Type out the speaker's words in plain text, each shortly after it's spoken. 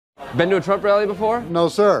Been to a Trump rally before? No,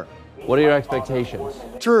 sir. What are your expectations?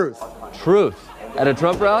 Truth. Truth. At a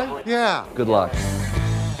Trump rally? Yeah. Good luck.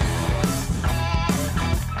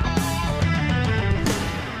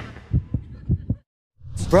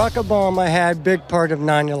 Barack Obama had a big part of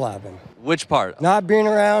 9/11. Which part? Not being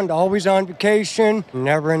around, always on vacation,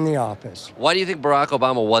 never in the office. Why do you think Barack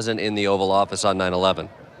Obama wasn't in the Oval Office on 9/11?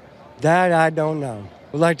 That I don't know.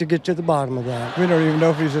 We'd like to get to the bottom of that. We don't even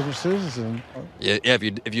know if he's a citizen. Yeah,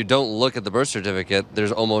 if you don't look at the birth certificate,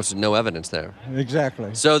 there's almost no evidence there.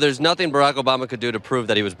 Exactly. So there's nothing Barack Obama could do to prove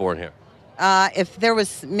that he was born here. If there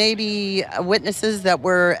was maybe witnesses that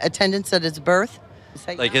were attendants at his birth.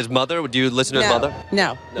 Like his mother? Do you listen to his mother?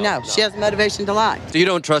 No. She has motivation to lie. So you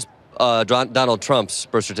don't trust Donald Trump's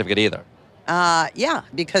birth certificate either? Yeah,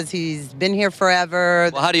 because he's been here forever.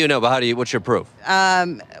 Well, how do you know? But what's your proof?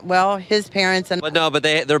 Well, his parents and... But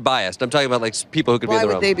they're biased. I'm talking about like people who could be in the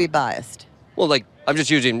room. Why would they be biased? Well, like, I'm just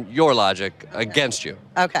using your logic against you.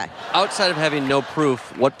 Okay. Outside of having no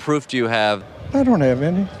proof, what proof do you have? I don't have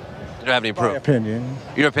any. You don't have any proof? My opinion.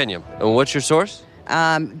 Your opinion. And what's your source?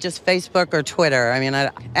 Just Facebook or Twitter. I mean,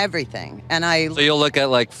 everything. And So you'll look at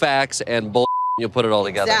like facts and bull. You'll put it all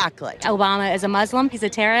together. Exactly. Obama is a Muslim. He's a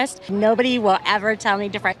terrorist. Nobody will ever tell me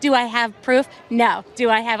different. Do I have proof? No. Do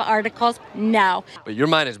I have articles? No. But your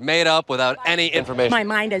mind is made up without any information. My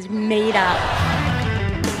mind is made up.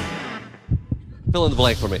 Fill in the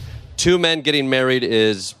blank for me. Two men getting married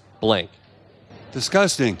is blank.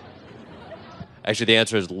 Disgusting. Actually, the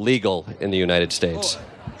answer is legal in the United States.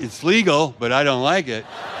 It's legal, but I don't like it.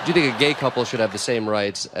 Do you think a gay couple should have the same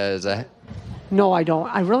rights as No, I don't.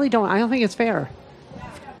 I really don't. I don't think it's fair.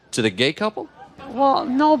 to the gay couple? Well,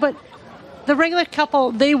 no, but the regular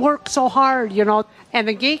couple, they work so hard, you know, and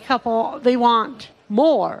the gay couple, they want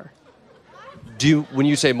more. When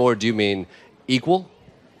you say more, do you mean equal?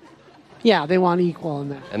 Yeah, they want equal in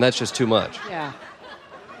that. And that's just too much. Yeah.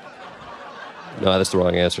 No, that's the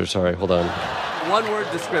wrong answer. Sorry, hold on. One-word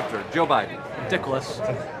descriptor. Joe Biden. Dickless.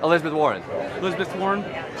 Elizabeth Warren. Elizabeth Warren,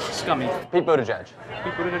 scummy. Pete Buttigieg.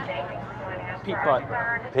 Pete Buttigieg, Pete Butt.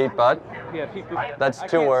 Pete Butt? Yeah, Pete Butt. That's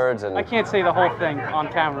two words and... I can't say the whole thing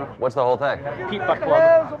on camera. What's the whole thing? Pete Butt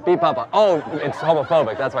Club. Pete Papa. Oh, it's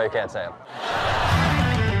homophobic. That's why you can't say it.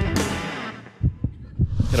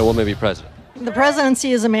 Can a woman be president? The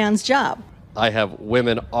presidency is a man's job. I have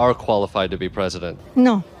women are qualified to be president.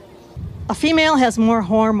 No. A female has more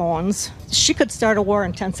hormones. She could start a war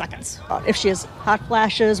in 10 seconds. If she has hot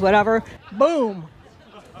flashes, whatever, boom.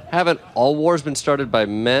 Haven't all wars been started by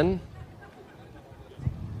men?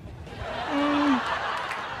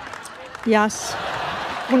 Yes.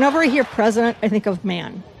 Whenever I hear president, I think of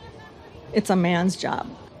man. It's a man's job.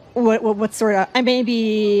 What sort of... I may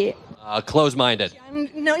be... Close-minded.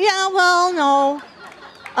 No, yeah, well,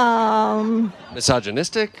 no.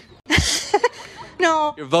 Misogynistic?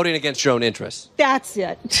 No. You're voting against your own interests. That's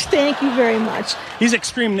it. Thank you very much. These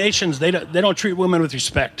extreme nations, they don't treat women with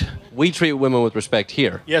respect. We treat women with respect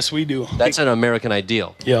here. Yes, we do. That's an American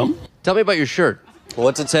ideal. Yeah. Tell me about your shirt.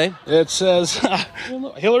 What's it say? It says,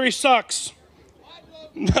 Hillary sucks.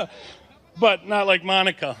 But not like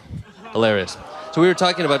Monica. Hilarious. So we were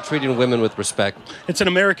talking about treating women with respect. It's an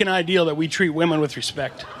American ideal that we treat women with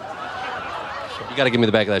respect. You got to give me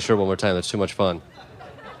the back of that shirt one more time. That's too much fun.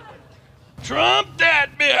 Trump that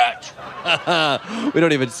bitch! We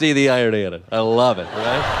don't even see the irony in it. I love it,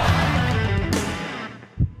 right?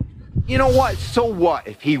 You know what? So what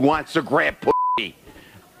if he wants to grab pussy?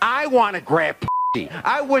 I want to grab pussy.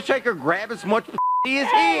 I wish I could grab as much pussy as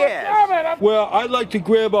he is. Well, I'd like to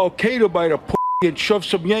grab Al Qaeda by the pussy and shove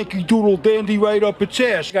some Yankee Doodle dandy right up its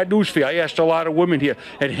ass. I got news for you. I asked a lot of women here,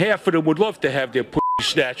 and half of them would love to have their pussy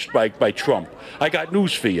snatched by Trump. I got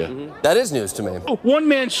news for you. Mm-hmm. That is news to me. One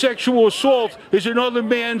man's sexual assault is another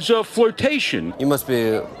man's flirtation. You must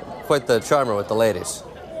be quite the charmer with the ladies.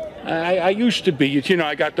 I used to be. You know,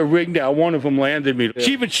 I got the ring now. One of them landed me.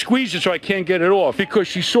 She even squeezed it so I can't get it off because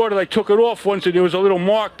she saw that I took it off once and there was a little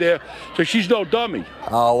mark there, so she's no dummy.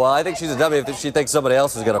 Oh, well, I think she's a dummy if she thinks somebody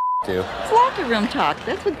else is going to you. It's locker room talk.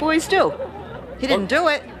 That's what boys do. He didn't do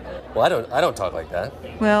it. Well, I don't talk like that.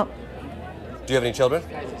 Well, do you have any children?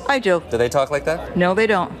 I do. Do they talk like that? No, they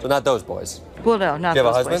don't. So not those boys. Well, no, not do you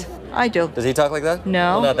have those a husband? boys. I do. Does he talk like that?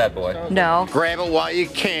 No. Well, not that boy. No. Grab it while you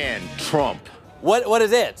can, Trump. What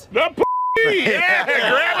is it? The yeah,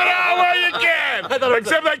 grab it all while you can.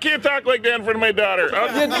 Except I can't talk like that in front of my daughter.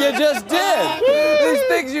 You just did. These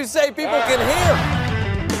things you say people can hear.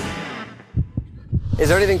 Is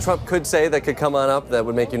there anything Trump could say that could come on up that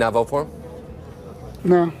would make you not vote for him?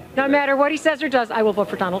 No. No matter what he says or does, I will vote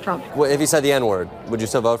for Donald Trump. Well, if he said the N-word, would you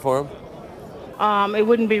still vote for him? It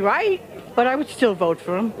wouldn't be right. But I would still vote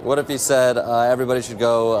for him. What if he said everybody should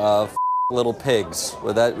go little pigs?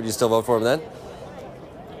 Would you still vote for him then?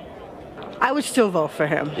 I would still vote for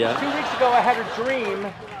him. Yeah. 2 weeks ago, I had a dream,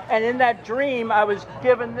 and in that dream, I was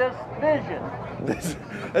given this vision.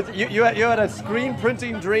 You had a screen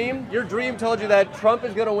printing dream? Your dream told you that Trump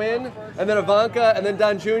is going to win, and then Ivanka, and then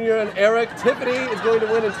Don Jr., and Eric. Tiffany is going to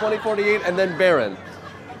win in 2048, and then Barron.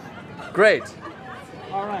 Great.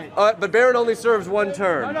 All right. But Barron only serves 1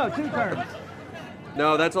 term. No, 2 terms.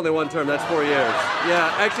 No, that's only 1 term. That's 4 years.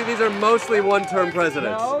 Yeah, actually, these are mostly 1-term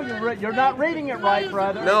presidents. No, you're not reading it right,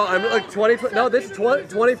 brother. No, I'm like 20. No, this is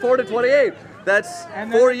 24 to 28. That's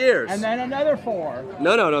 4 years. And then another 4.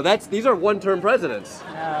 No. These are 1-term presidents.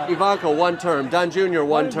 Ivanka, 1 term. Don Jr.,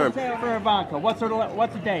 1 term. What for Ivanka?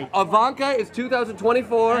 What's the date? Ivanka is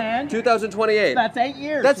 2024, And? 2028. That's 8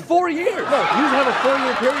 years. That's 4 years. Look, you have a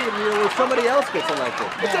 4-year period here where somebody else gets elected.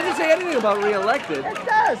 It doesn't say anything about re-elected. It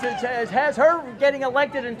does. It has her getting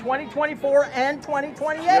elected in 2024 and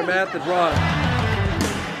 2028. Your math is wrong.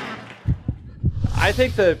 I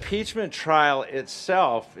think the impeachment trial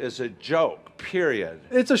itself is a joke, period.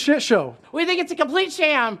 It's a shit show. We think it's a complete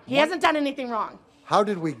sham. He hasn't done anything wrong. How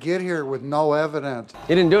did we get here with no evidence?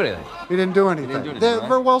 He didn't do anything. He didn't do anything. Right?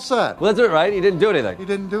 Very well said. Well, that's it, right? He didn't do anything. He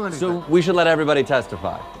didn't do anything. So we should let everybody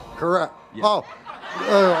testify. Correct. Yeah.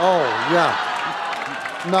 Yeah.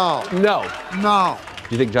 No. No.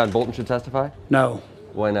 Do you think John Bolton should testify? No.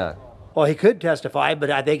 Why not? Well, he could testify,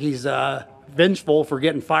 but I think he's vengeful for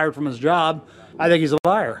getting fired from his job. I think he's a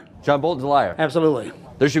liar. John Bolton's a liar. Absolutely.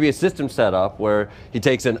 There should be a system set up where he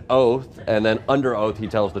takes an oath and then under oath he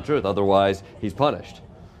tells the truth. Otherwise, he's punished.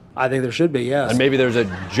 I think there should be, yes. And maybe there's a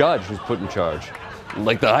judge who's put in charge,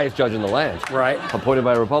 like the highest judge in the land. Right. Appointed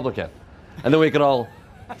by a Republican. And then we could all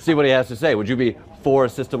see what he has to say. Would you be for a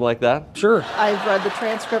system like that? Sure. I've read the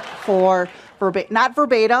transcript for not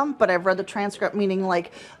verbatim, but I've read the transcript, meaning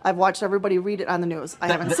like I've watched everybody read it on the news. I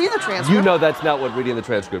haven't seen the transcript. You know that's not what reading the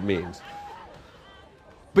transcript means.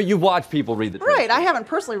 But you've watched people read the transcript. Right, I haven't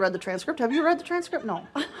personally read the transcript. Have you read the transcript? No.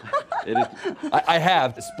 It is, I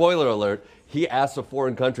have. Spoiler alert, he asked a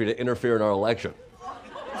foreign country to interfere in our election.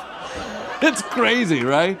 It's crazy,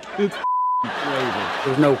 right? It's crazy.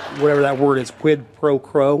 There's no, whatever that word is, quid pro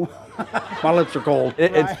quo. My lips are cold.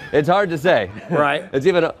 It's hard to say. Right. It's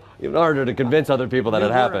even harder to convince other people that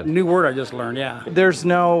it happened. New word I just learned, yeah. There's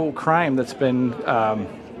no crime that's been,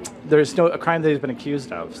 there's no crime that he's been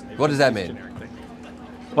accused of. What does that mean?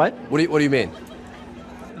 What? What do you mean?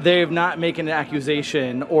 They've not made an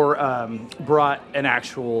accusation or brought an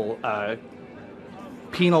actual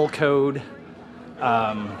penal code.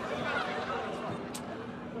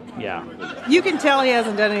 Yeah. You can tell he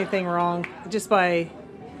hasn't done anything wrong just by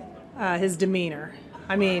his demeanor.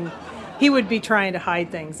 I mean, he would be trying to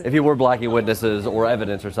hide things. If you were blocking witnesses or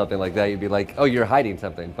evidence or something like that, you'd be like, oh, you're hiding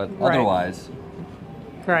something. But Right. otherwise.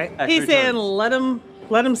 Right. Extra He's saying, charge.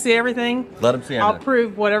 let him see everything. Let him see I'll everything.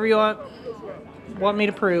 prove whatever you want me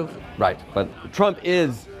to prove. Right. But Trump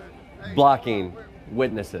is blocking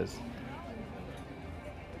witnesses.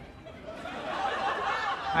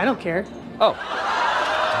 I don't care. Oh.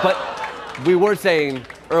 But we were saying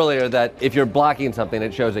earlier that if you're blocking something,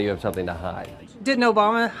 it shows that you have something to hide. Didn't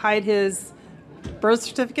Obama hide his birth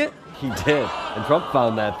certificate? He did. And Trump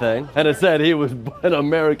found that thing. And it said he was an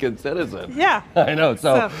American citizen. Yeah. I know.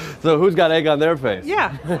 So who's got egg on their face? Yeah.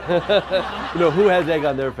 Who has egg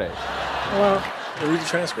on their face? Well, read the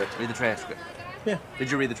transcript. Read the transcript. Yeah. Did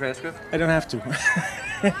you read the transcript? I don't have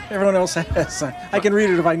to. Everyone else has. I can read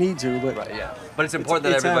it if I need to, but Right, yeah. But it's important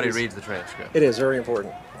that it's everybody obvious. reads the transcript. It is very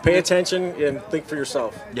important. Pay attention and think for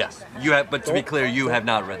yourself. Yes. You have, but to be clear, you have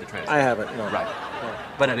not read the transcript. I haven't, no. Right.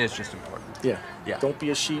 But it is just important. Yeah. Yeah. Don't be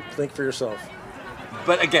a sheep. Think for yourself.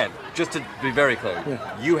 But again, just to be very clear,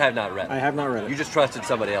 you have not read it. I have not read it. You just trusted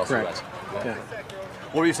somebody else Correct. who read it. Yeah.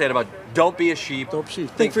 What were you saying about don't be a sheep? Don't be a sheep.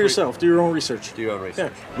 Think for yourself. Do your own research. Do your own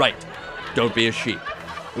research. Right. Don't be a sheep.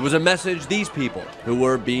 It was a message these people, who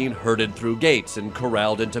were being herded through gates and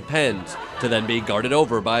corralled into pens to then be guarded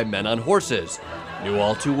over by men on horses, knew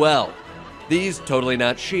all too well. These totally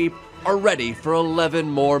not sheep are ready for 11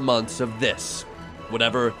 more months of this,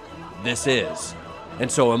 whatever this is. And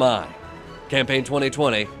so am I. Campaign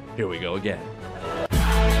 2020, here we go again.